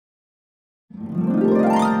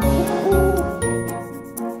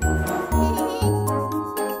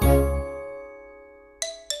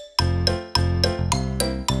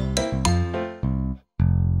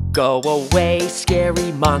Go away,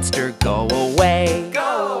 scary monster, go away.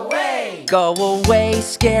 Go away. Go away,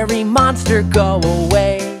 scary monster, go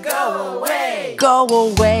away. Go away. Go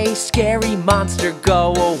away, scary monster,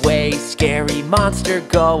 go away. Scary monster,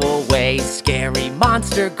 go away. Scary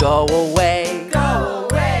monster, go away. Go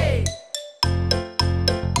away.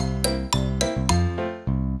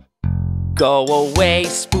 Go away,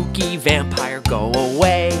 spooky vampire, go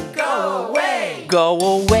away. Go away. Go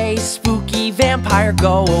away, spooky vampire,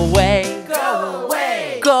 go away. Go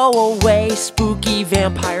away. Go away, spooky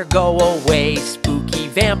vampire, go away. Spooky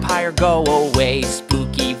vampire, go away.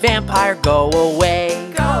 Spooky vampire, go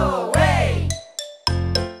away. Go away.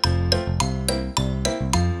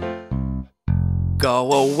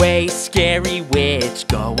 Go away, scary witch,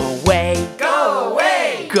 go away. Go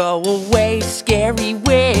away. Go away, scary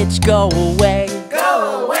witch, go away.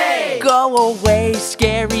 Go away. Go away,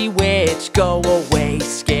 scary witch, go away.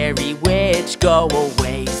 Scary witch, go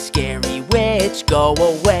away. Scary witch, go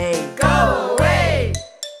away. Go away.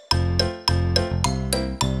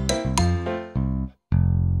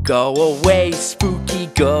 Go away, spooky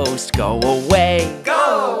ghost, go away.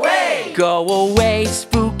 Go away. Go away,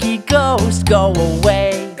 spooky ghost, go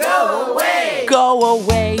away. Go away. Go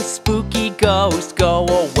away, spooky ghost, go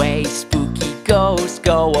away. Spooky ghost,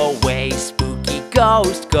 go away. Spooky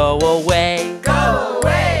ghost, go away. Go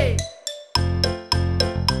away.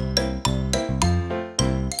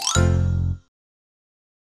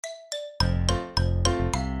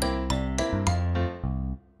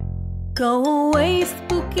 Go away,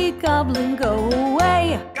 spooky goblin, go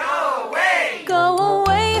away. Go away. Go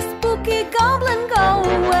away, spooky goblin, go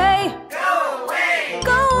away. Go away.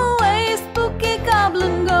 Go away, spooky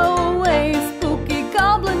goblin, go away. Spooky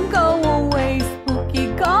goblin, go away. Spooky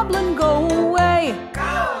goblin, go away.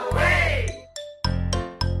 Go away.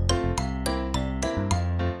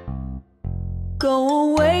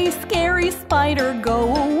 Go away, scary spider,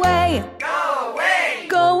 go away. Go away.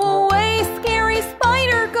 Go away, scary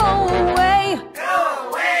spider, go away. Go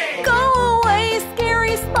away. Go away,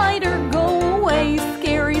 scary spider, go away.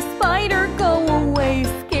 Scary spider, go away.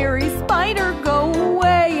 Scary spider, go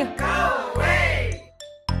away. Go away.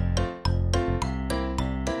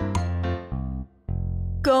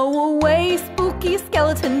 Go away, spooky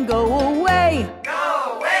skeleton, go away.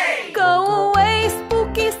 Go away. Go away,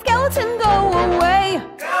 spooky skeleton, go away.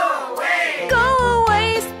 Go away. Go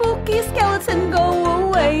away, spooky skeleton, go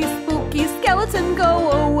away. Spooky skeleton,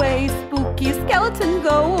 go away. Spooky skeleton,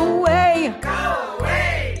 go away. Go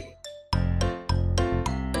away.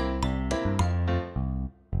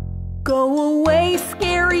 Go away,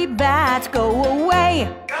 scary bat, go away.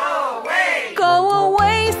 Go away. Go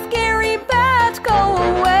away, scary bat, go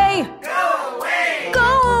away. Go away.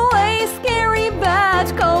 Go away, scary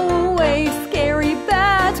bat, go away. Scary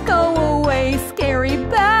bat, go away. Scary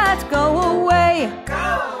bat, go away.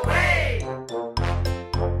 Go away.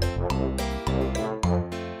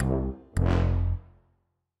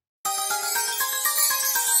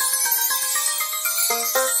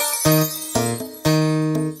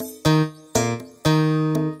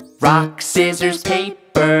 Rock, scissors,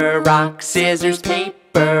 paper, rock, scissors,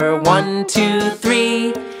 paper. 1, 2,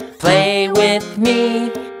 3, play with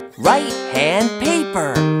me. Right hand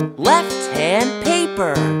paper, left hand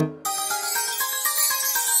paper.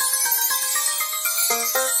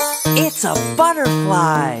 It's a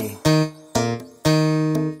butterfly.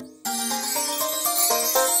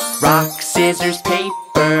 Rock, scissors,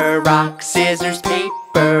 paper, rock, scissors,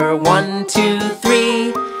 paper. 1, 2,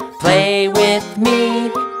 3, play with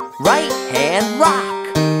me. Right hand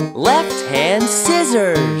rock, left hand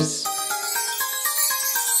scissors.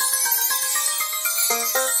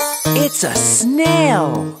 It's a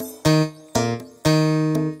snail.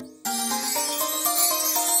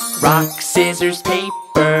 Rock, scissors,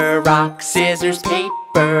 paper, rock, scissors,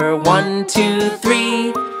 paper. 1, 2,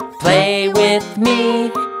 3, play with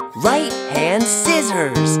me. Right hand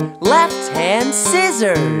scissors, left hand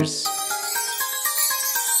scissors.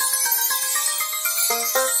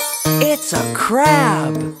 It's a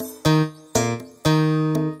crab.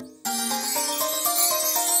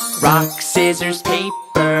 Rock, scissors,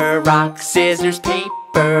 paper, rock, scissors,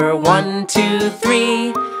 paper. 1, 2,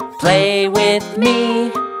 3, play with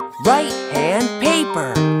me. Right hand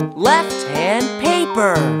paper, left hand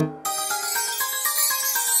paper.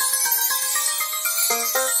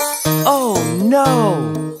 Oh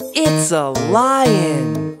no, it's a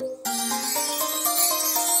lion.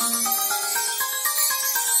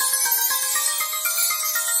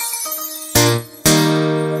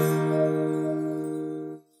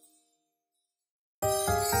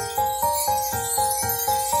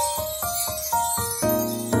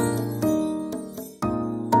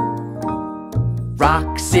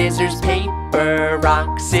 Rock, scissors, paper,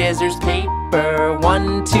 rock, scissors, paper.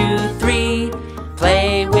 1, 2, 3,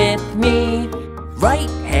 play with me. Right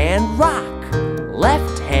hand rock,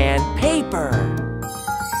 left hand paper.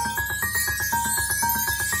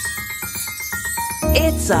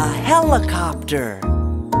 It's a helicopter.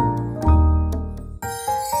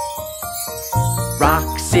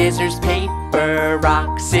 Rock, scissors, paper,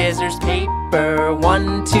 rock, scissors, paper.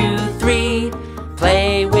 1, 2, 3,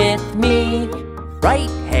 play with me.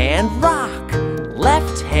 Right hand rock,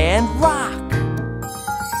 left hand rock.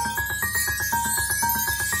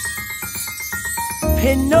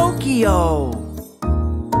 Pinocchio.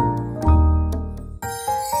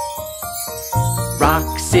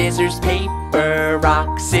 Rock, scissors, paper,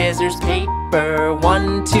 rock, scissors, paper.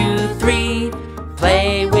 1, 2, 3,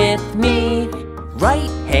 play with me.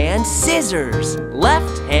 Right hand scissors,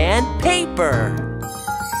 left hand paper.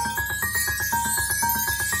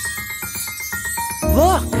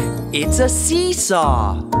 Look, it's a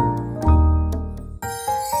seesaw.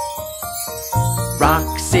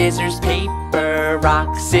 Rock, scissors, paper,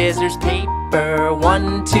 rock, scissors, paper.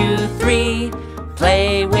 1, 2, 3,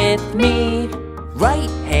 play with me. Right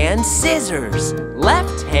hand scissors,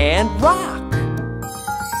 left hand rock.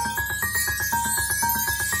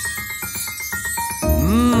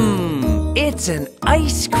 It's an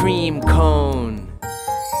ice cream cone.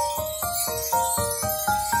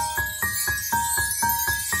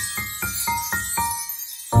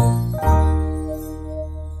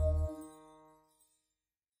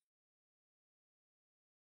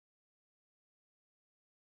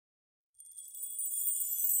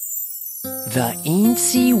 The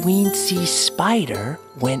Eensy Weensy spider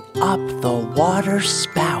went up the water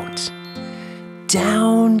spout.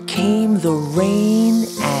 Down came the rain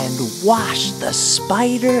and washed the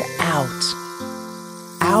spider out.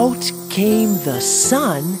 Out came the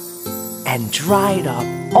sun and dried up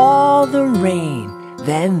all the rain.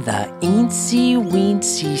 Then the Eensy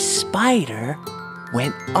Weensy spider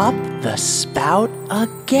went up the spout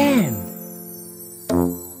again.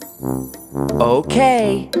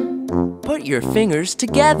 Okay, put your fingers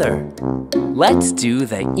together. Let's do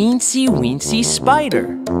the Eensy Weensy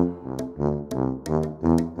spider.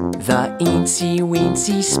 The Eensy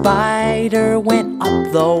Weensy spider went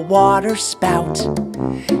up the water spout.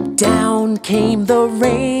 Down came the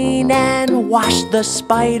rain and washed the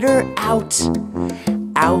spider out.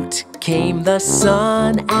 Out came the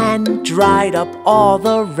sun and dried up all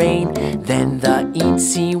the rain. Then the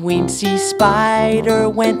Eensy Weensy spider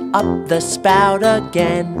went up the spout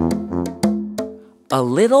again. A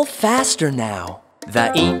little faster now.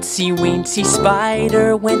 The Eensy Weensy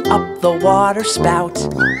spider went up the water spout.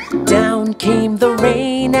 Down came the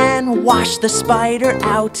rain and washed the spider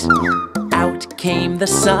out. Out came the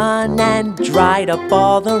sun and dried up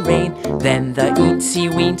all the rain. Then the Eensy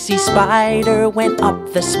Weensy spider went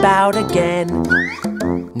up the spout again.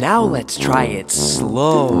 Now let's try it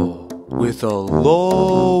slow, with a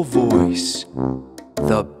low voice.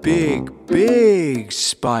 The big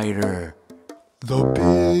spider. The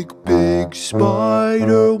big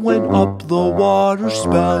spider went up the water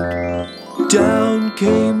spout. Down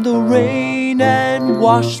came the rain and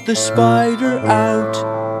washed the spider out.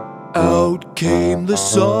 Out came the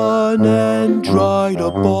sun and dried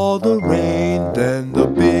up all the rain. Then the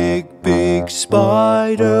big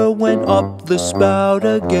spider went up the spout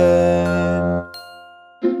again.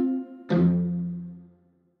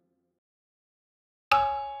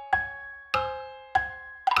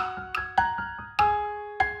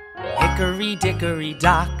 Hickory dickory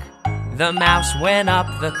dock, the mouse went up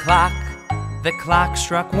the clock. The clock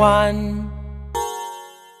struck 1,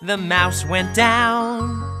 the mouse went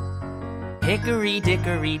down. Hickory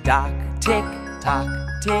dickory dock, tick tock,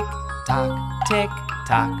 tick tock, tick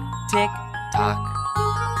tock, tick tock.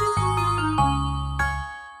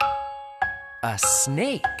 A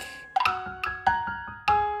snake.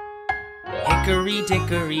 Hickory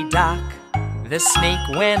dickory dock, the snake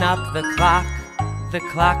went up the clock. The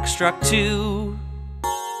clock struck 2,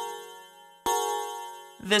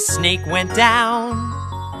 the snake went down.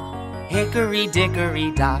 Hickory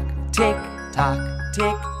dickory dock, tick tock,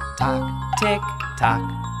 tick tock, tick tock,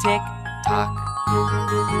 tick tock.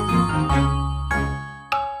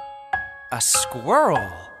 A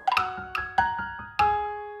squirrel.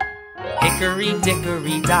 Hickory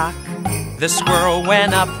dickory dock, the squirrel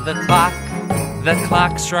went up the clock. The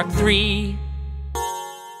clock struck 3,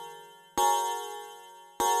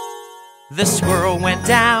 the squirrel went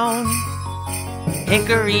down.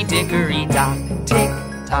 Hickory dickory dock, tick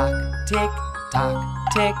tock, tick tock,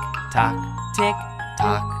 tick tock, tick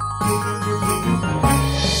tock.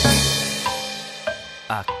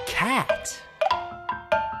 A cat.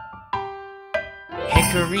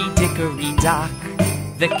 Hickory dickory dock,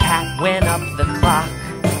 the cat went up the clock.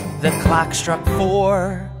 The clock struck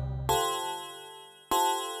 4.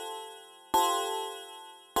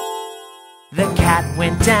 The cat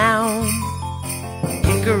went down.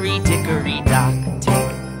 Hickory dickory dock,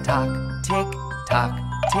 tick tock, tick tock,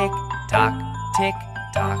 tick tock, tick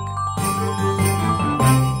tock.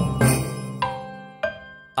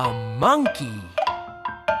 A monkey.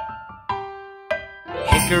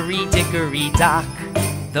 Hickory dickory dock,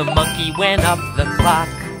 the monkey went up the clock.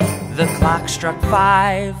 The clock struck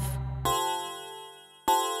 5.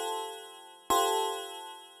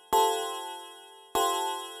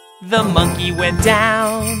 The monkey went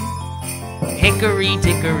down. Hickory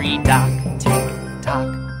dickory dock, tick tock,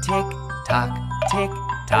 tick tock, tick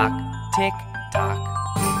tock, tick tock.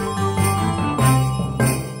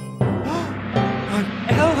 An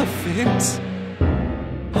elephant?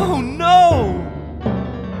 Oh no!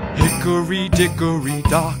 Hickory dickory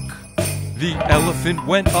dock, the elephant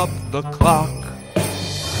went up the clock.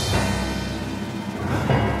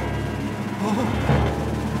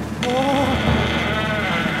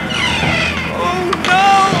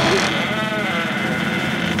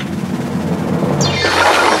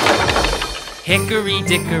 Hickory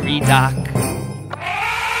dickory dock.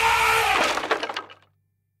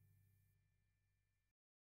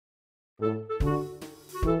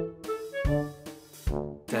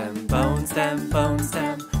 Dem bones, dem bones,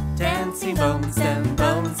 dem dancing bones, dem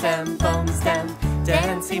bones, dem bones, dem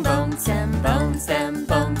dancing bones, dem bones, dem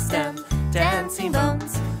bones, dem dancing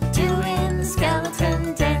bones, doing the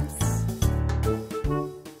skeleton dance.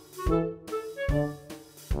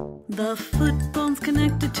 The foot bone's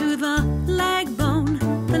connected to the leg bone's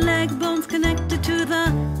connected to the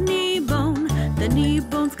knee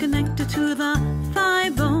bone's connected to the thigh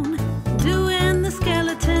bone, doing the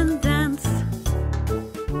skeleton dance.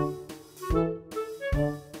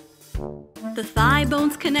 The thigh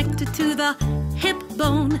bone's connected to the hip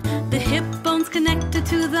bone's connected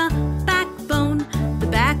to the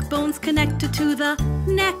backbone's connected to the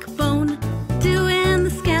neck bone, doing the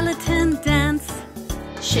skeleton dance.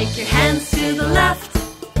 Shake your hands to the left,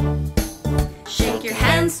 shake your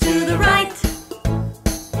hands to the right,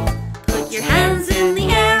 put your hands in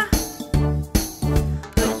the air,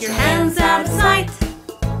 put your hands out of sight.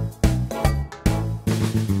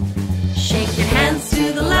 Shake your hands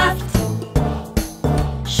to the left,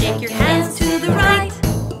 shake your hands to the right,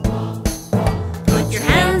 put your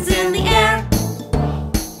hands in the air.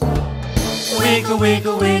 Wiggle,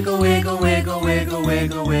 wiggle, wiggle, wiggle, wiggle, wiggle,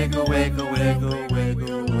 wiggle, wiggle, wiggle, wiggle, wiggle,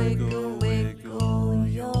 wiggle, wiggle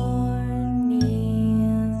your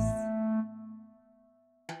knees.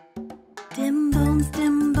 Dim bones,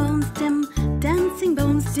 dim bones, dim dancing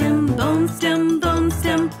bones, dim bones, dim bones,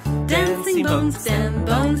 dim dancing bones, dim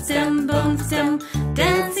bones, dim bones, dim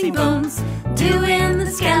dancing bones, doing the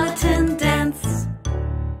skeleton dance.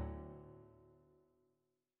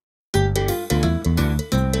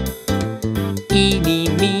 Eeny,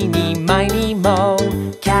 meeny, miny, moe,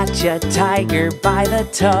 catch a tiger by the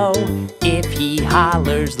toe. If he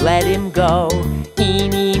hollers, let him go.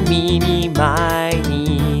 Eeny, meeny,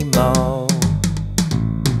 miny, moe.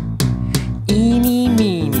 Eeny,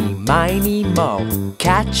 meeny, miny, moe,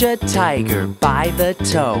 catch a tiger by the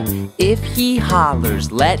toe. If he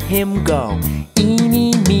hollers, let him go.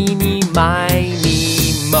 Eeny, meeny,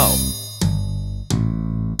 miny, moe.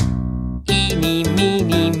 Eeny,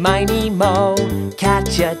 meeny, miny, moe,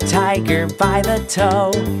 catch a tiger by the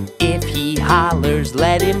toe. If he hollers,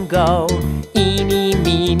 let him go. Eeny,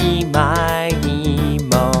 meeny, miny,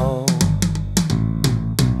 moe.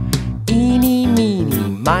 Eeny, meeny,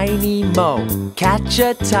 miny, moe, catch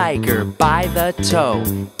a tiger by the toe.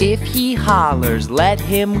 If he hollers, let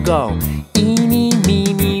him go. Eeny,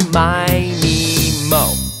 meeny, miny,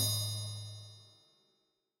 moe.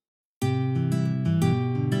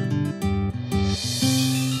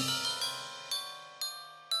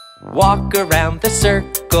 Walk around the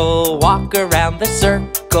circle, walk around the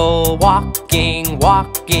circle. Walking,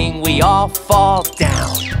 walking, we all fall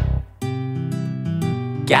down.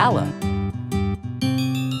 Gallop.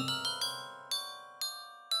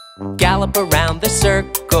 Gallop around the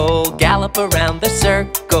circle, gallop around the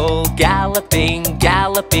circle. Galloping,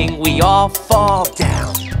 galloping, we all fall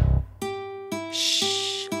down.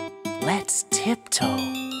 Shh, let's tiptoe.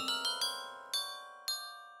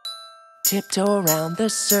 Tiptoe around the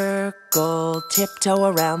circle, tiptoe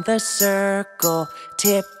around the circle.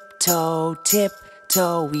 Tiptoe,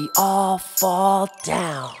 tiptoe, we all fall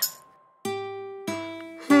down.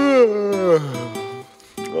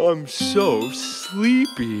 I'm so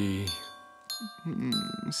sleepy.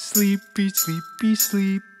 Sleepy, sleepy,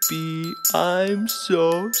 sleepy. I'm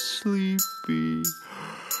so sleepy.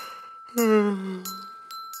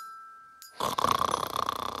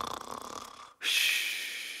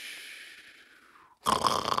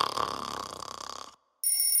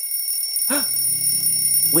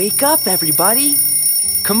 Wake up, everybody!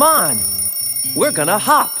 Come on, we're gonna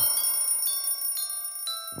hop.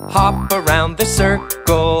 Hop around the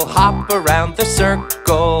circle, hop around the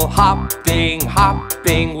circle, hopping,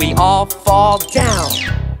 hopping, we all fall down.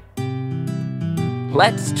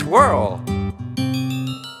 Let's twirl.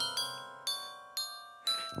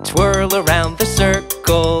 Twirl around the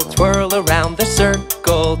circle, twirl around the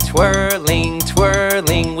circle, twirling,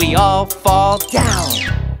 twirling, we all fall down.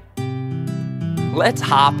 Let's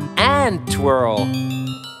hop and twirl.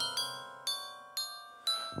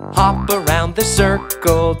 Hop around the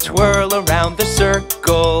circle, twirl around the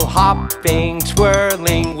circle, hopping,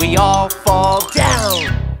 twirling, we all fall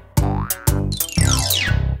down.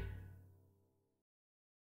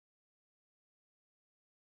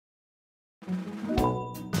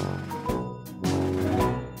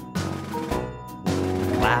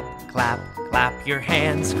 Clap, clap, clap your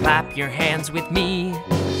hands with me.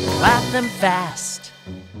 Clap them fast.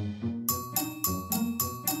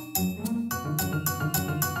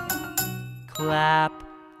 Clap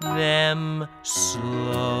them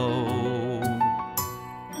slow.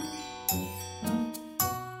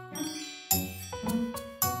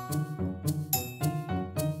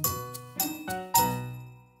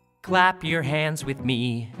 Clap your hands with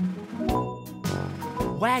me.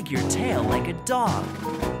 Wag your tail like a dog.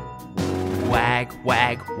 Wag,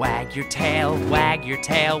 wag, wag your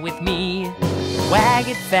tail with me. Wag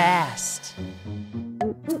it fast.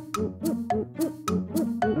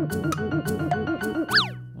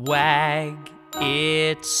 Wag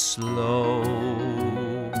it slow.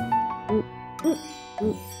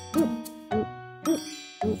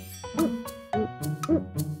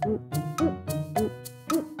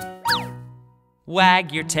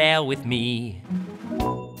 Wag your tail with me.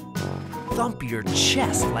 Thump your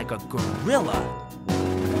chest like a gorilla.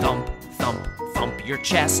 Thump, thump, thump your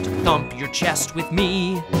chest with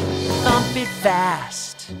me. Thump it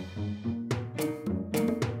fast.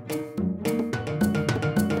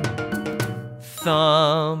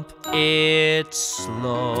 Thump it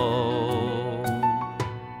slow.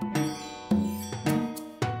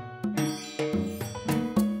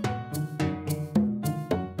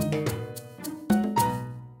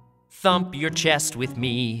 Thump your chest with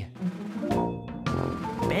me.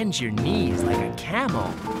 Bend your knees like a camel.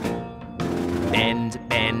 Bend,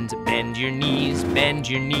 bend, bend your knees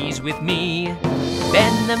with me.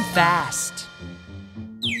 Bend them fast.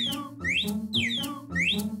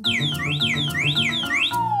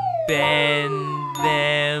 Bend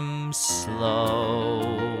them slow.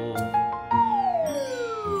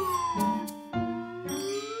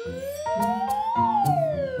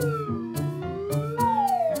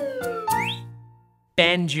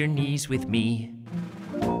 Bend your knees with me.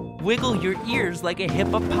 Wiggle your ears like a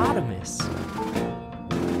hippopotamus.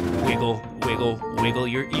 Wiggle, wiggle, wiggle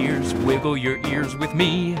your ears with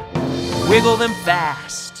me. Wiggle them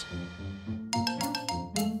fast.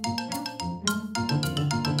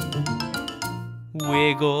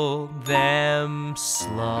 Wiggle them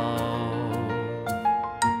slow.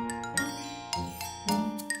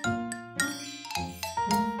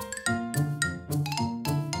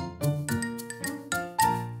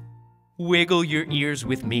 Wiggle your ears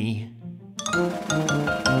with me.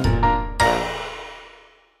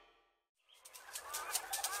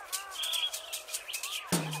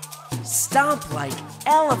 Stomp like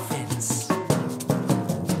elephants.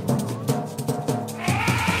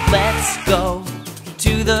 Let's go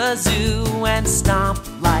to the zoo and stomp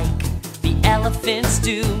like the elephants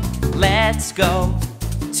do. Let's go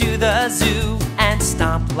to the zoo and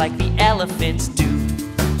stomp like the elephants do.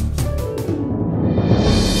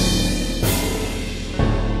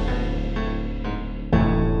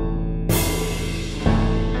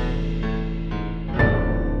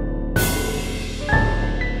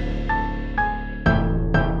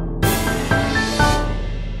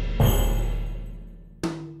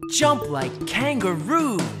 Jump like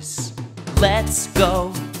kangaroos. Let's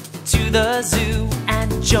go to the zoo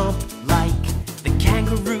and jump like the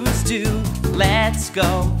kangaroos do. Let's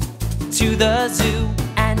go to the zoo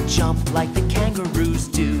and jump like the kangaroos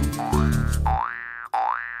do.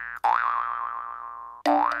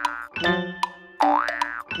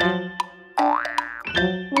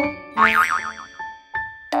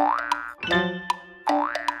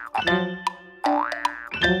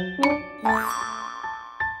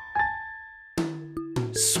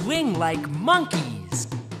 Swing like like monkeys.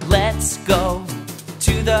 Let's go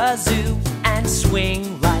to the zoo and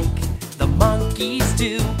swing like the monkeys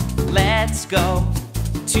do. Let's go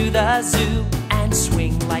to the zoo and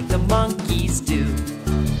swing like the monkeys do.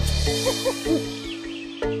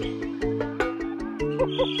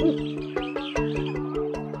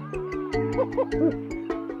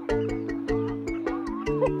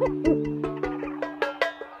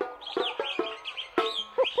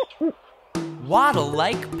 Waddle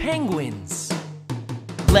like penguins.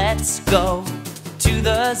 Let's go to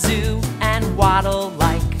the zoo and waddle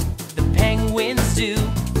like the penguins do.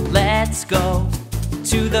 Let's go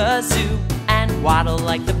to the zoo and waddle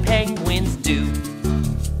like the penguins do.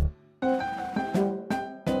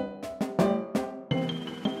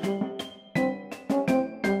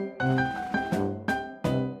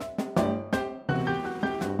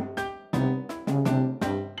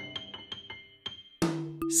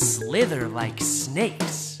 Slither like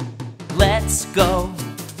snakes. Let's go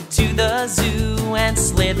to the zoo and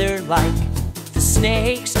slither like the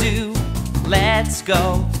snakes do. Let's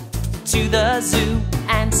go to the zoo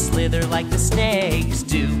and slither like the snakes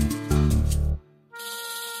do.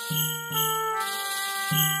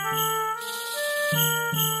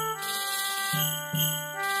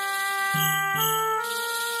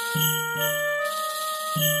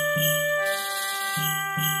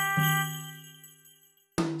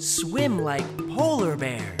 Swim like polar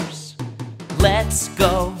bears. Let's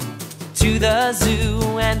go to the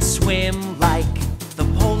zoo and swim like the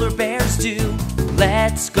polar bears do.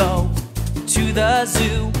 Let's go to the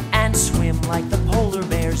zoo and swim like the polar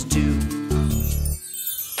bears do.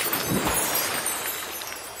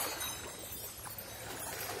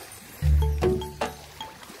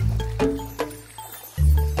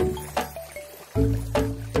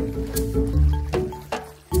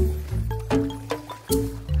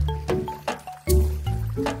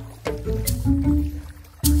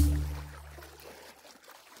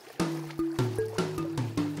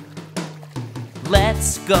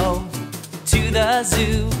 Let's go to the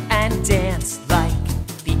zoo and dance like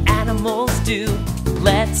the animals do.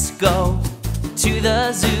 Let's go to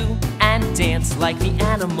the zoo and dance like the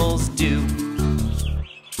animals do.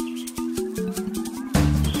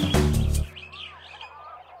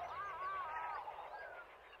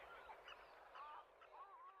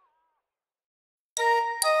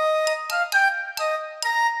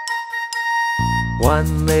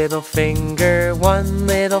 One little finger, one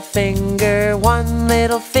little finger, one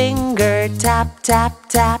little finger, tap, tap,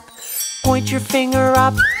 tap. Point your finger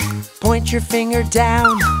up, point your finger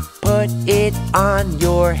down, put it on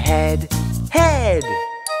your head, head.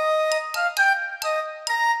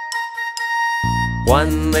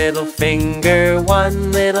 One little finger,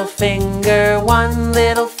 one little finger, one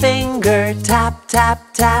little finger, tap,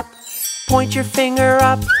 tap, tap. Point your finger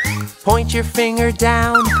up, point your finger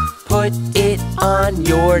down, put it on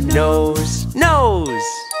your nose, nose.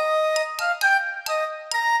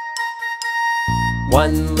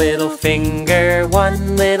 One little finger,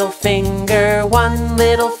 one little finger, one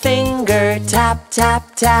little finger, tap,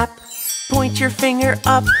 tap, tap. Point your finger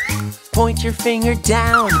up, point your finger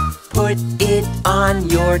down, put it on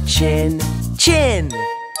your chin, chin.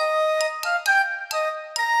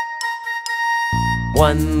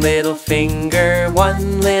 One little finger,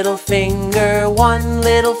 one little finger, one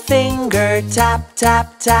little finger, tap,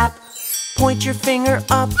 tap, tap. Point your finger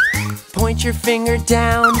up, point your finger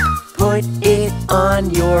down, put it on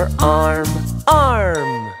your arm,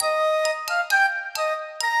 arm.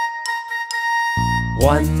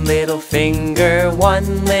 One little finger,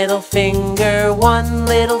 one little finger, one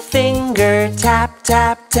little finger, tap,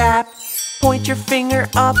 tap, tap. Point your finger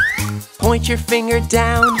up, point your finger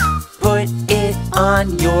down, put it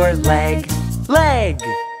on your leg, leg.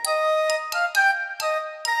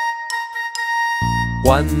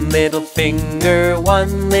 One little finger,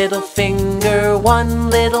 one little finger, one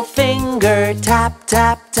little finger, tap,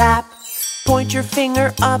 tap, tap. Point your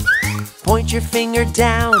finger up, point your finger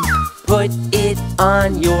down, put it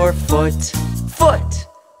on your foot, foot.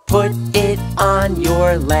 Put it on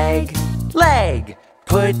your leg, leg.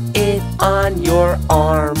 Put it on your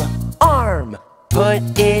arm, arm.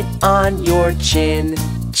 Put it on your chin,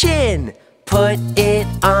 chin. Put it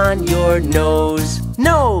on your nose,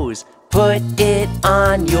 nose. Put it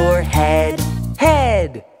on your head,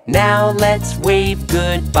 head. Now let's wave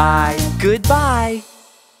goodbye, goodbye.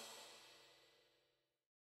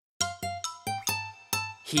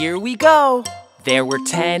 Here we go. There were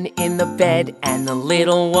 10 in the bed, and the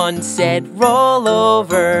little one said, roll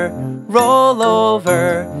over, roll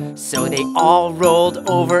over. So they all rolled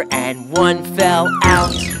over, and one fell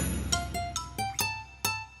out.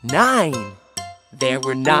 9. There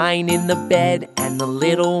were 9 in the bed, and the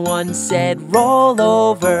little one said, roll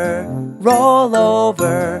over, roll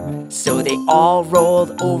over. So they all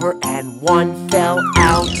rolled over and one fell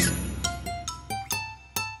out.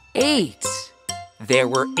 8. There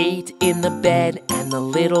were 8 in the bed, and the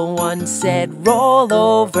little one said, roll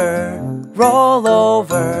over, roll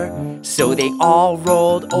over. So they all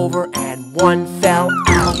rolled over and one fell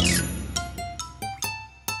out.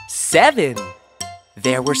 7.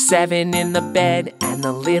 There were 7 in the bed, and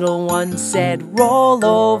the little one said, roll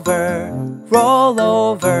over, roll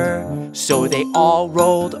over. So they all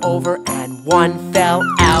rolled over and one fell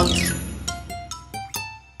out.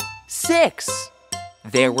 6.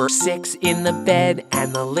 There were 6 in the bed,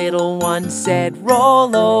 and the little one said,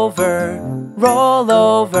 roll over, roll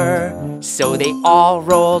over. So they all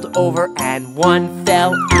rolled over and one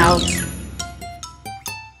fell out.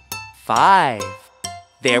 5.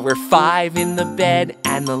 There were 5 in the bed,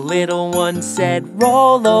 and the little one said,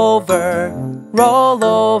 roll over, roll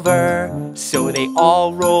over. So they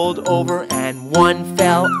all rolled over and one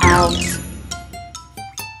fell out.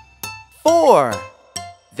 4.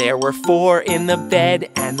 There were 4 in the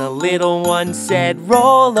bed, and the little one said,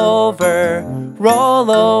 roll over,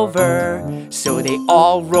 roll over. So they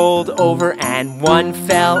all rolled over and one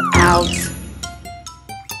fell out.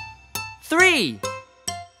 3.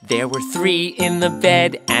 There were 3 in the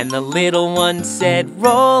bed, and the little one said,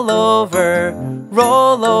 roll over,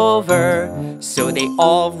 roll over. So they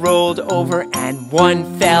all rolled over and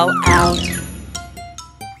one fell out.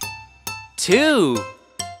 2.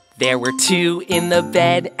 There were 2 in the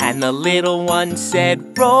bed, and the little one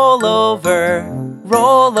said, roll over,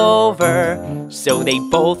 roll over. So they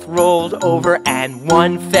both rolled over and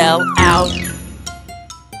one fell out.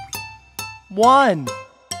 1.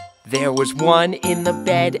 There was 1 in the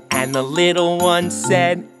bed, and the little one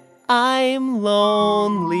said, I'm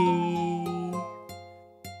lonely.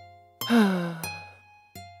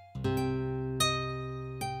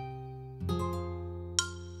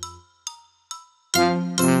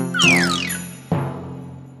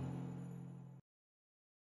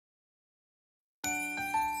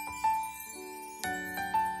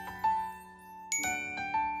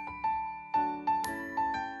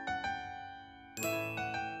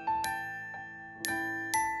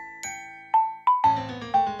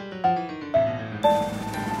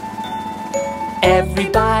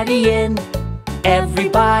 Everybody in,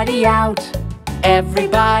 everybody out.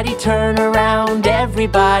 Everybody turn around,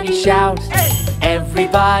 everybody shout.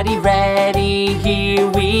 Everybody ready, here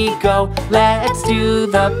we go. Let's do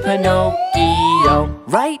the Pinocchio.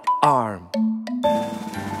 Right arm.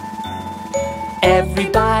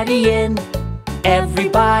 Everybody in,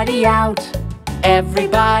 everybody out.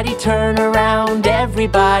 Everybody turn around,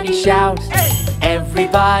 everybody shout.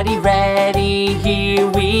 Everybody ready, here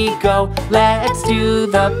we go. Let's do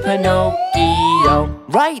the Pinocchio.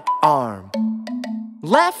 Right arm,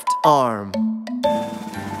 left arm.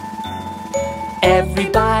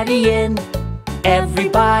 Everybody in,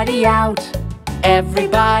 everybody out.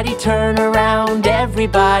 Everybody turn around,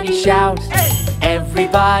 everybody shout.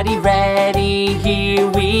 Everybody ready, here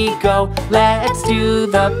we go. Let's do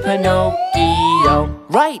the Pinocchio.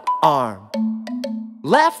 Right arm,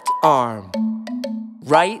 left arm.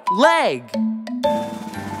 Right leg.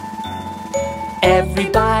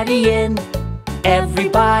 Everybody in,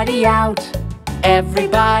 everybody out.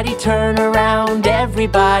 Everybody turn around,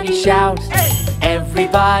 everybody shout.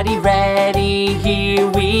 Everybody ready, here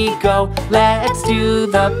we go. Let's do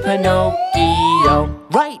the Pinocchio.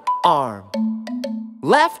 Right arm,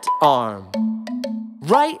 left arm.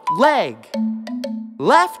 Right leg,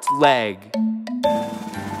 left leg.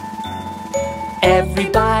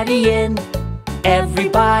 Everybody in,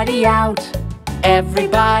 everybody out.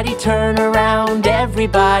 Everybody turn around,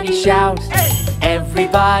 everybody shout.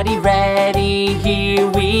 Everybody ready, here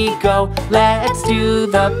we go. Let's do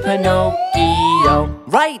the Pinocchio.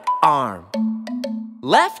 Right arm,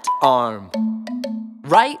 left arm.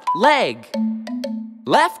 Right leg,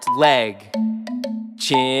 left leg.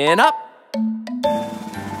 Chin up.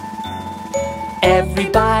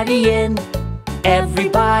 Everybody in,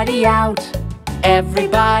 everybody out.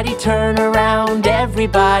 Everybody turn around,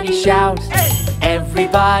 everybody shout.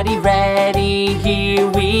 Everybody ready, here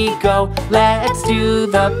we go. Let's do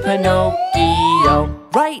the Pinocchio.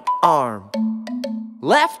 Right arm,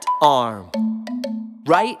 left arm.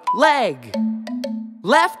 Right leg,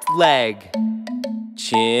 left leg.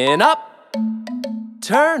 Chin up.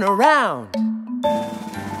 Turn around.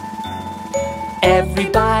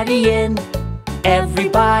 Everybody in,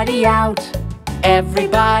 everybody out.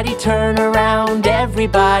 Everybody turn around,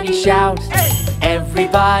 everybody shout.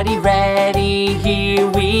 Everybody ready, here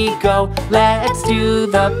we go. Let's do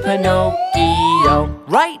the Pinocchio.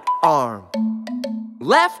 Right arm,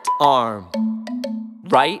 left arm,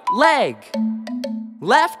 right leg,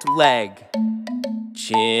 left leg.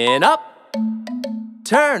 Chin up,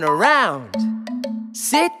 turn around,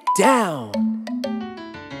 sit down.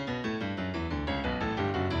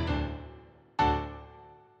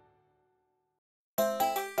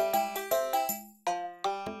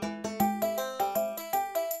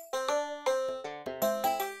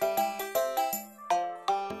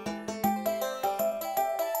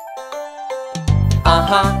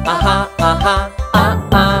 Uh-huh, uh-huh, uh-huh,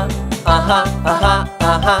 uh-uh, uh-huh, uh-huh,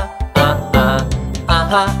 uh-huh, uh-uh,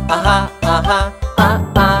 uh-huh, uh-huh, uh-huh,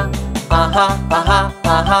 uh-uh, uh-huh, uh-huh,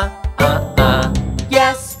 uh-huh, uh-uh.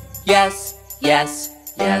 Yes, yes, yes,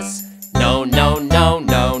 yes. No, no, no,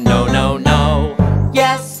 no, no, no, no.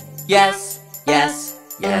 Yes, yes, yes,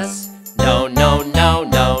 yes. No, no, no,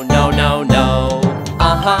 no, no, no, no.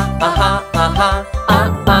 Uh-huh, uh-huh, uh-huh,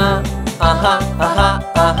 uh-uh, uh-huh, uh-huh,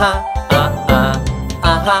 uh-huh, uh-uh.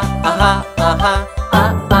 Uh-huh, uh-huh, uh-huh,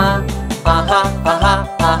 uh-uh, uh-huh, uh-huh,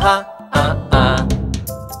 uh-huh, uh-uh.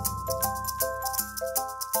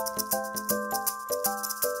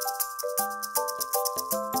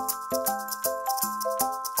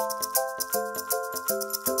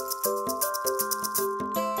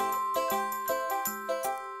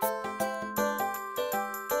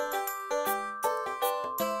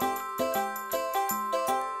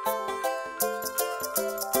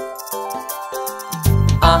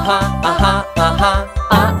 Uh-huh, uh-huh, uh-huh,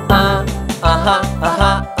 uh-uh, uh-huh,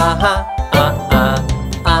 uh-huh, uh-huh, uh-uh,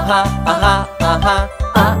 uh-huh, uh-huh, uh-huh,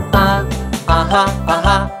 uh-uh, uh-huh,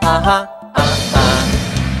 uh-huh, uh-huh, uh-uh.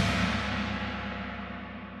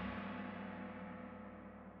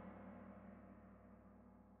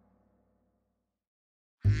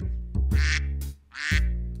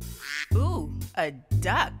 Ooh, a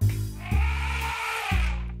duck.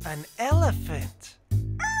 An elephant.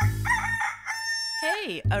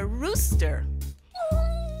 Hey, a rooster.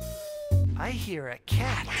 I hear a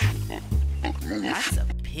cat. That's a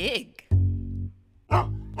pig.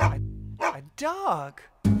 A dog.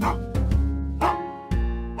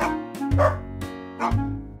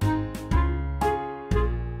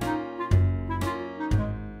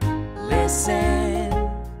 Listen,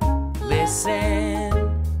 listen.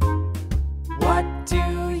 What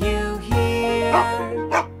do you hear?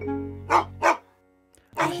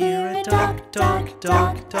 I hear a dog, dog,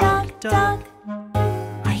 dog, dog, dog.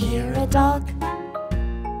 I hear a dog.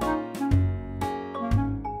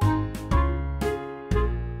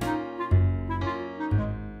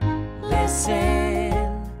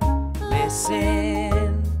 Listen,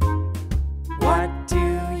 listen. What do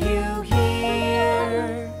you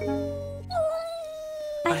hear?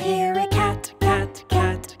 I hear a cat, cat,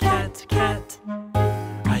 cat, cat, cat.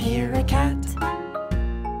 I hear a cat.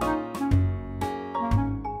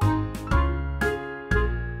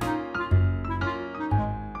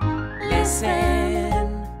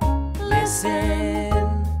 Listen, listen.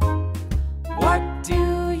 What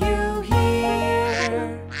do you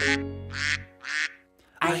hear?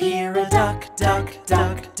 I hear a duck, duck,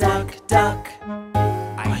 duck, duck, duck.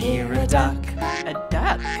 I hear a duck. A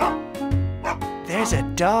duck. There's a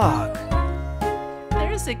dog.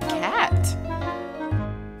 There's a cat.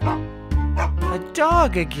 A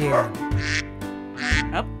dog again.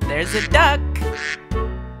 Oh, there's a duck.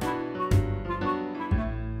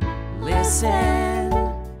 Listen,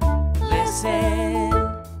 listen.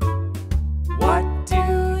 What do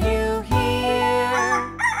you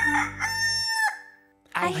hear?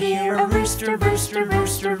 I hear a rooster, rooster,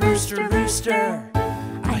 rooster, rooster, rooster.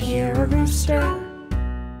 I hear a rooster.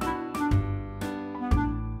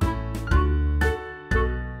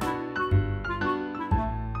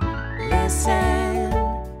 Listen,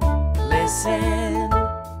 listen.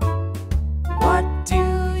 What do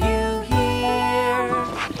you hear?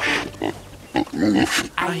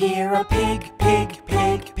 I hear a pig, pig,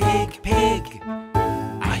 pig, pig, pig.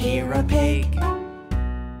 I hear a pig.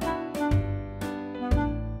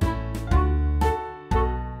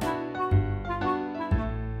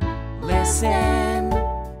 Listen,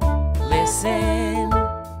 listen.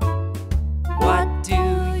 What do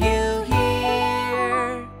you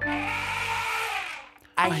hear?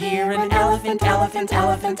 I hear an elephant, elephant,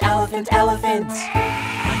 elephant, elephant, elephant.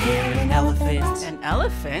 I hear an elephant. An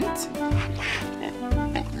elephant?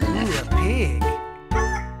 Ooh, a pig.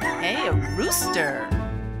 Hey, a rooster.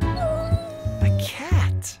 A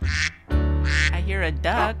cat. I hear a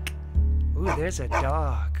duck. Ooh, there's a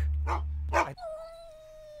dog.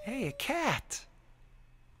 Hey, a cat.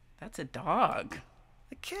 That's a dog.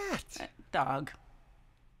 A cat. Dog.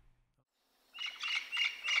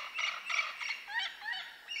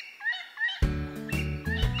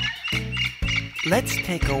 Let's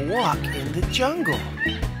take a walk in the jungle.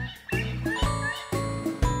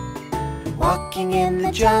 Walking in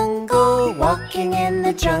the jungle, walking in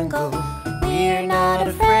the jungle. We're not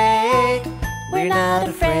afraid, we're not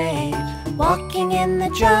afraid. Walking in the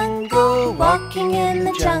jungle, walking in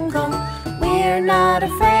the jungle. We're not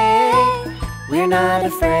afraid, we're not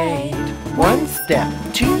afraid. 1 step,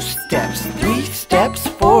 2 steps, 3 steps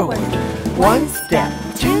forward. 1 step,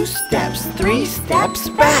 2 steps, 3 steps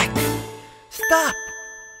back. Stop!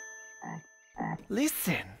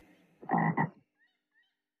 Listen.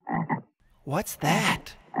 What's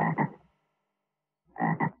that?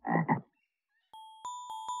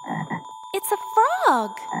 It's a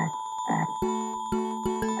frog.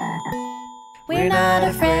 We're not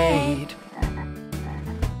afraid.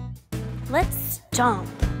 Let's jump.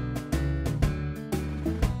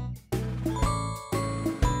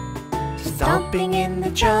 Stomping in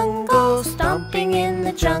the jungle, stomping in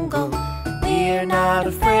the jungle. We're not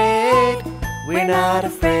afraid, we're not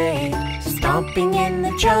afraid. Stomping in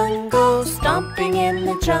the jungle, stomping in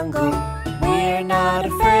the jungle. We're not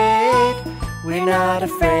afraid, we're not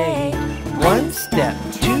afraid. 1 step,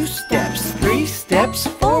 2 steps, 3 steps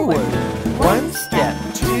forward. 1 step,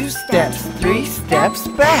 2 steps, 3 steps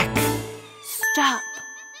back. Stop.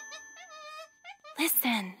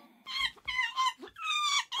 Listen.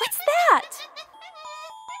 What's that?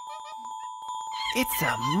 It's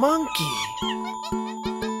a monkey.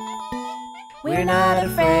 We're not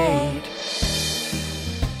afraid.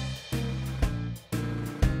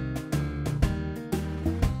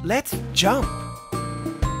 Let's jump.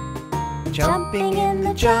 Jumping in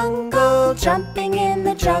the jungle, jumping in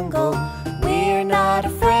the jungle. We're not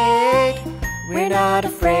afraid, we're not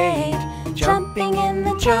afraid. Jumping in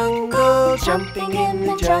the jungle, jumping in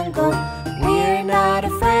the jungle. We're not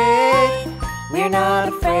afraid, we're not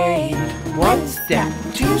afraid. 1 step,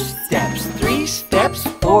 2 steps, 3 steps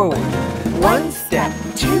forward. 1 step,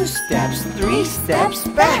 2 steps, 3 steps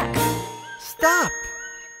back. Stop!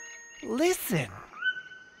 Listen.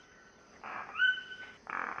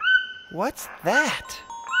 What's that?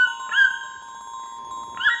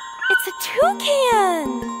 It's a toucan.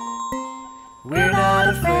 We're not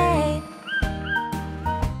afraid.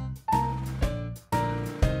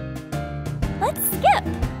 Let's skip.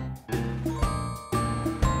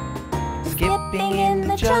 Skipping in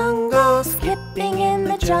the jungle, skipping in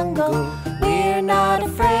the jungle. We're not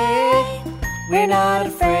afraid, we're not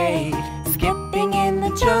afraid. Skipping in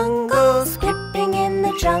the jungle, skipping in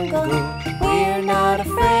the jungle. We're not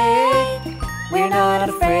afraid, we're not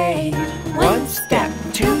afraid. 1 step,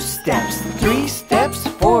 2 steps, 3 steps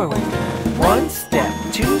forward. 1 step,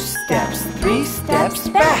 2 steps, 3 steps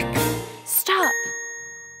back. Stop.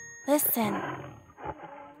 Listen.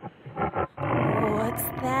 What's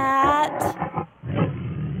that?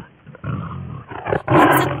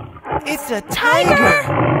 It's a tiger!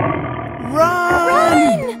 Run!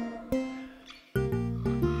 Run!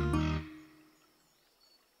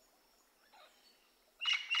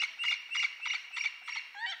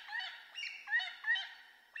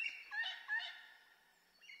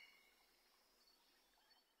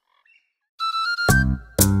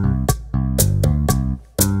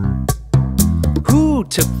 Who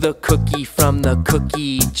took the cookie from the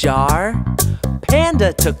cookie jar?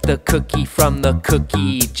 Panda took the cookie from the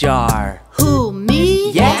cookie jar. Who,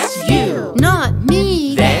 me? Yes, you. Not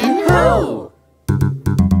me. Then who?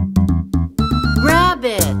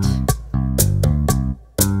 Rabbit.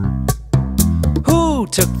 Who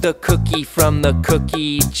took the cookie from the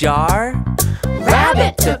cookie jar?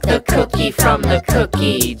 Rabbit took the cookie from the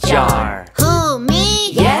cookie jar. Who,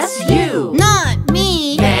 me? Yes, you. Not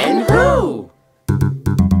me. Then who?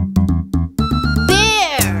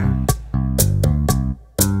 Bear.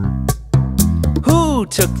 Who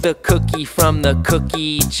took the cookie from the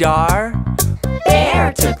cookie jar?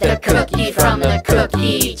 Bear took the cookie from the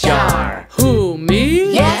cookie jar. Who,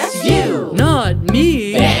 me? Yes, you. Not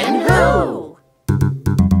me. Then who?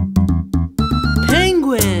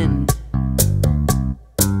 Penguin.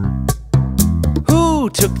 Who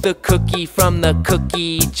took the cookie from the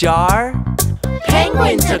cookie jar?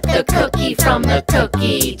 Penguin took the cookie from the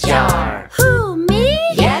cookie jar. Who, me?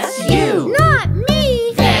 Yes, you. Not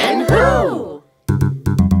me. Then who?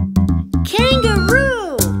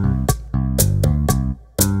 Kangaroo.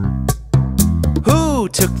 Who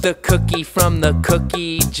took the cookie from the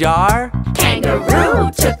cookie jar?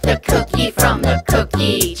 Kangaroo took the cookie from the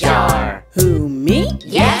cookie jar. Who, me?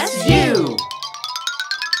 Yes, you.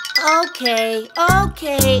 Okay,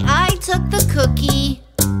 I took the cookie.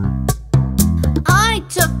 I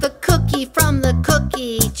took the cookie from the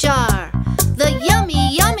cookie jar. The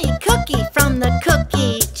yummy, yummy cookie from the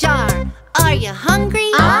cookie jar. I Are you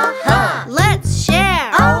hungry? Uh-huh. Let's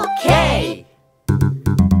share. Okay.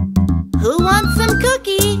 Who wants some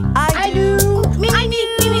cookie? I do. Me.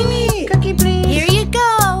 Cookie, please. Here you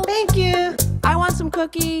go. Thank you. I want some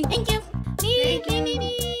cookie. Thank you. Me.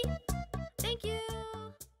 Thank you.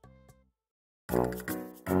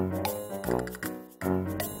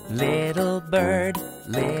 Little bird,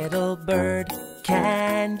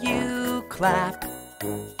 can you clap?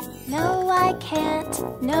 No, I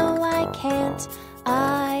can't. No, I can't.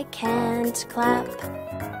 I can't clap.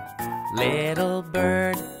 Little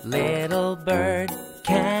bird,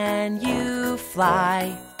 can you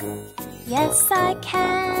fly? Yes, I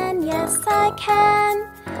can. Yes, I can.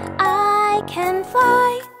 I can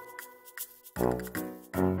fly.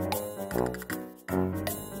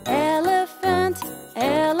 Elephant,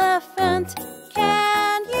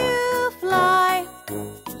 can you fly?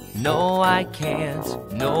 No, I can't.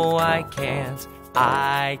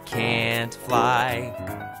 I can't fly.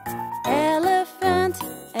 Elephant,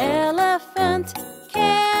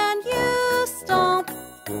 can you stomp?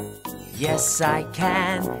 Yes, I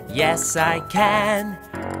can.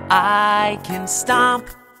 I can stomp.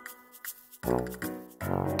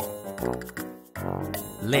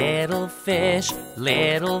 Little fish,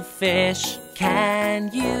 can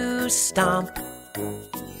you stomp?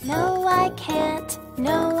 No, I can't.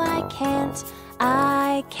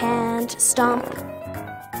 I can't stomp.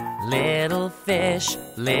 Little fish,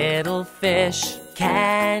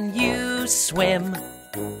 can you swim?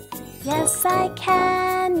 Yes, I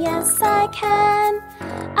can.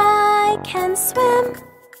 I can swim.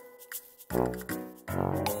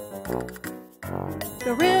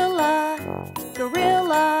 Gorilla,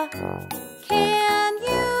 can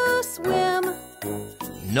you swim?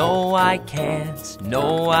 No, I can't.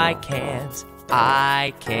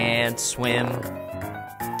 I can't swim.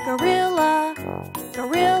 Gorilla,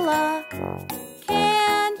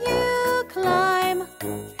 can you climb?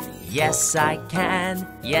 Yes, I can.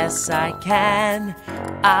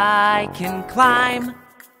 I can climb.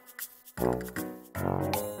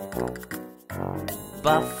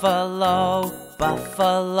 Buffalo,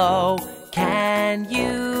 can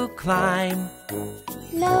you climb?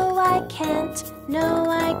 No, I can't.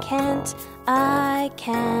 I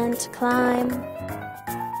can't climb.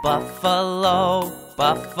 Buffalo,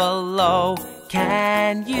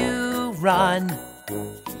 can you run?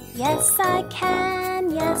 Yes, I can.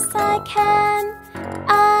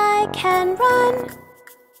 I can run.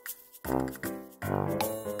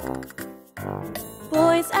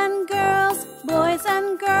 Boys and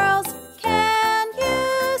girls, can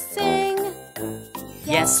you sing?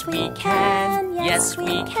 Yes, we can.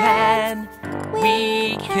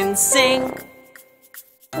 We can sing.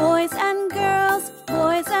 Boys and girls,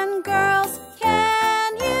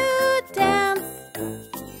 can you dance?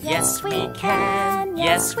 Yes, we can.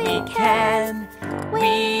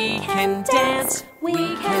 We can dance.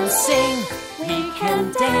 We can sing. We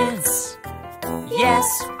can dance.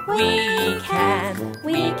 Yes, we can.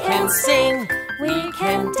 We can sing. We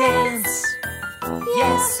can dance.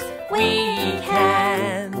 Yes, we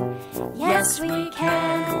can. Yes, we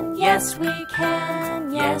can. Yes, we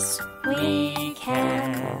can. Yes, we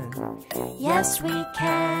can. Yes, we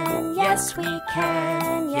can. Yes, we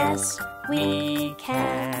can. Yes, we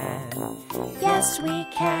can. Yes, we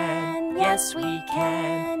can. Yes, we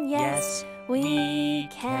can. Yes, we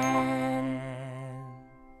can.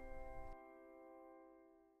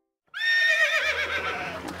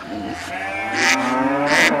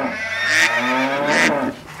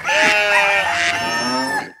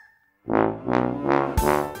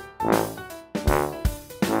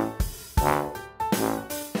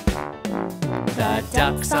 The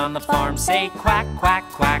ducks on the farm say quack, quack,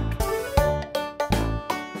 quack.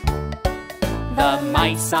 The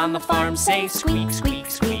mice on the farm say squeak, squeak,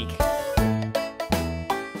 squeak.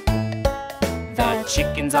 The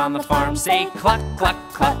chickens on the farm say cluck, cluck,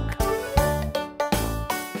 cluck.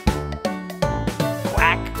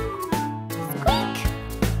 Quack, squeak,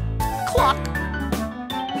 cluck.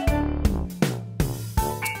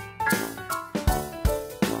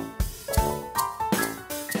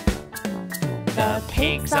 The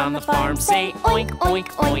pigs on the farm say oink, oink,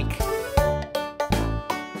 oink.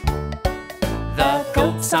 The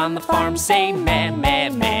goats on the farm say meh, meh,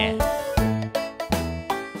 meh.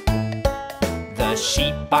 The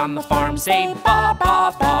sheep on the farm say ba,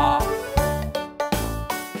 ba, ba.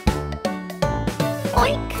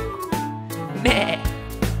 Oink, meh,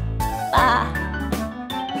 ba.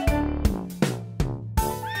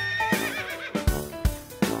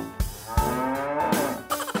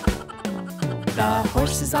 The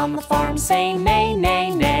horses on the farm say neigh, neigh,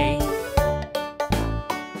 neigh.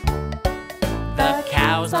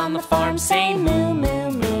 on the farm say moo,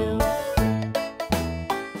 moo, moo.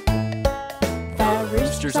 The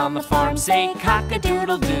roosters on the farm say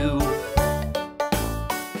cock-a-doodle-doo.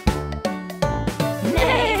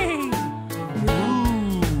 Neigh!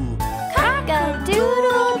 Moo!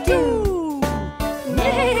 Cock-a-doodle-doo.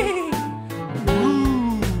 Neigh!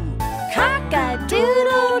 Moo!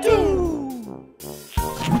 Cock-a-doodle-doo.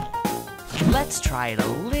 Let's try it a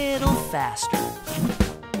little faster.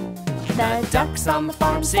 The ducks on the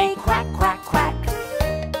farm say quack, quack, quack.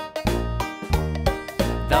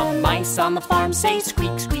 The mice on the farm say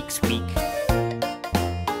squeak, squeak, squeak.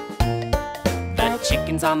 The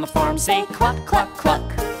chickens on the farm say cluck, cluck, cluck.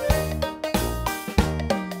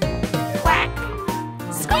 Quack,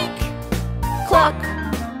 squeak, cluck.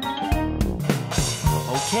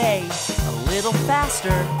 Okay, a little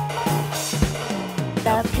faster.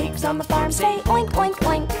 The pigs on the farm say oink, oink,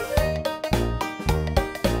 oink.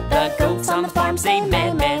 The goats on the farm say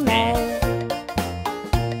meh, meh, meh.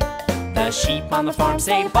 The sheep on the farm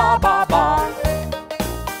say ba, ba, ba.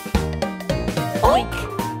 Oink,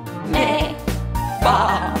 meh,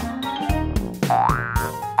 ba.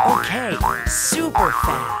 Okay, super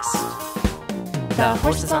fast. The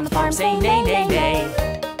horses on the farm say neigh, neigh, neigh.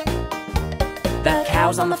 The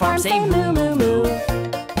cows on the farm say moo, moo, moo.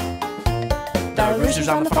 The roosters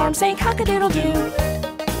on the farm say cock-a-doodle-doo.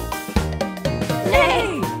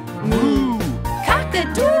 Neigh! Moo!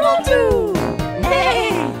 Cock-a-doodle-doo!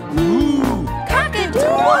 Neigh! Moo!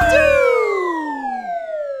 Cock-a-doodle-doo!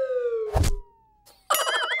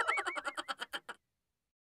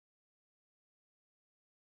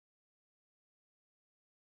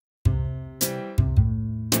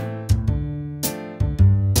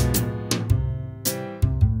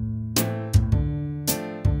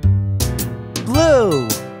 Blue!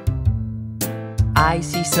 I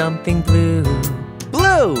see something blue.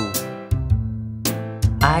 Blue!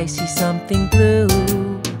 I see something blue.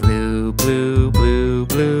 Blue, blue, blue,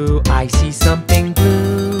 blue. I see something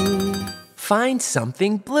blue. Find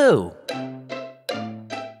something blue.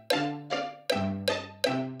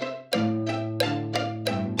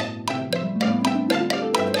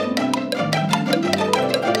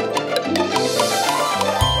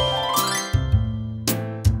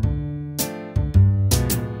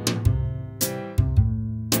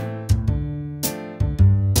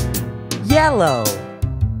 Yellow.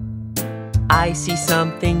 I see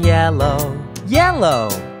something yellow. Yellow.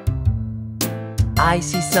 I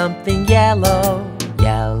see something yellow.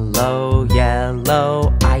 Yellow,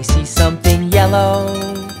 yellow. I see something yellow.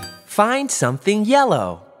 Find something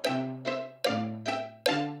yellow.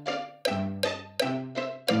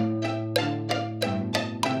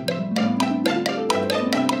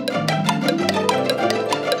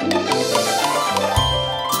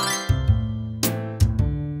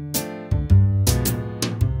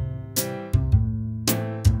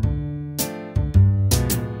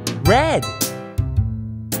 Red.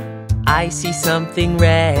 I see something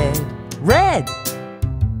red. Red.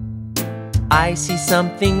 I see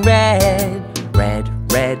something red. Red,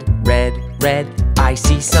 red, red, red. I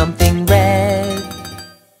see something red.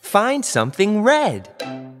 Find something red.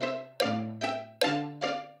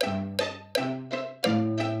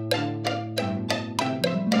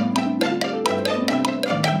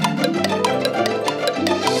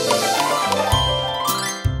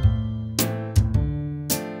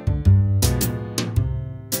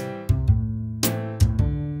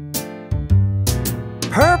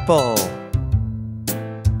 Purple.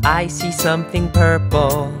 I see something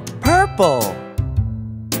purple. Purple.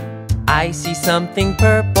 I see something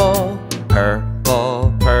purple.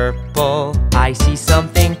 Purple, purple. I see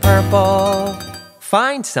something purple.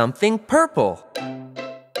 Find something purple.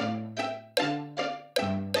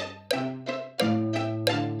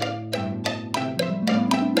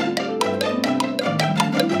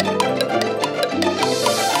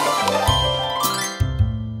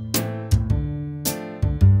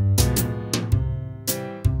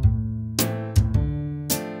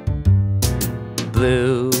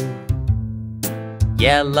 Blue,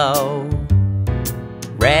 yellow,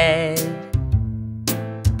 red,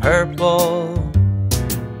 purple.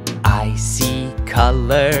 I see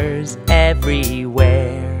colors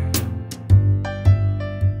everywhere.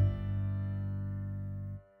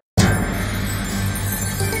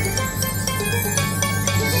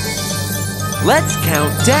 Let's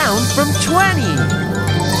count down from 20.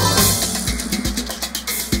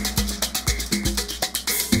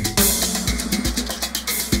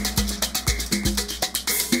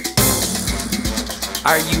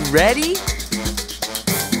 Are you ready?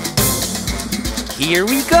 Here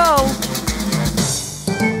we go.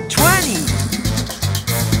 20,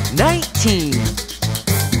 19,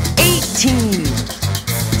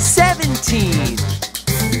 15,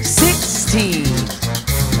 16,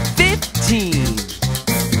 15,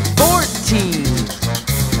 14,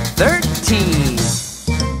 13,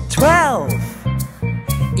 12,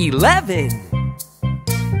 11,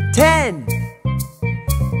 10,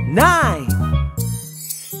 9,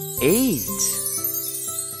 8,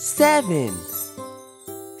 7,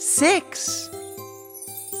 6,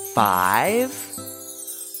 5,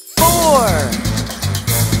 4,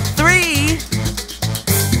 3,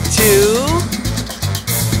 2,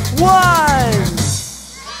 1.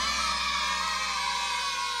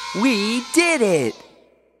 We did it!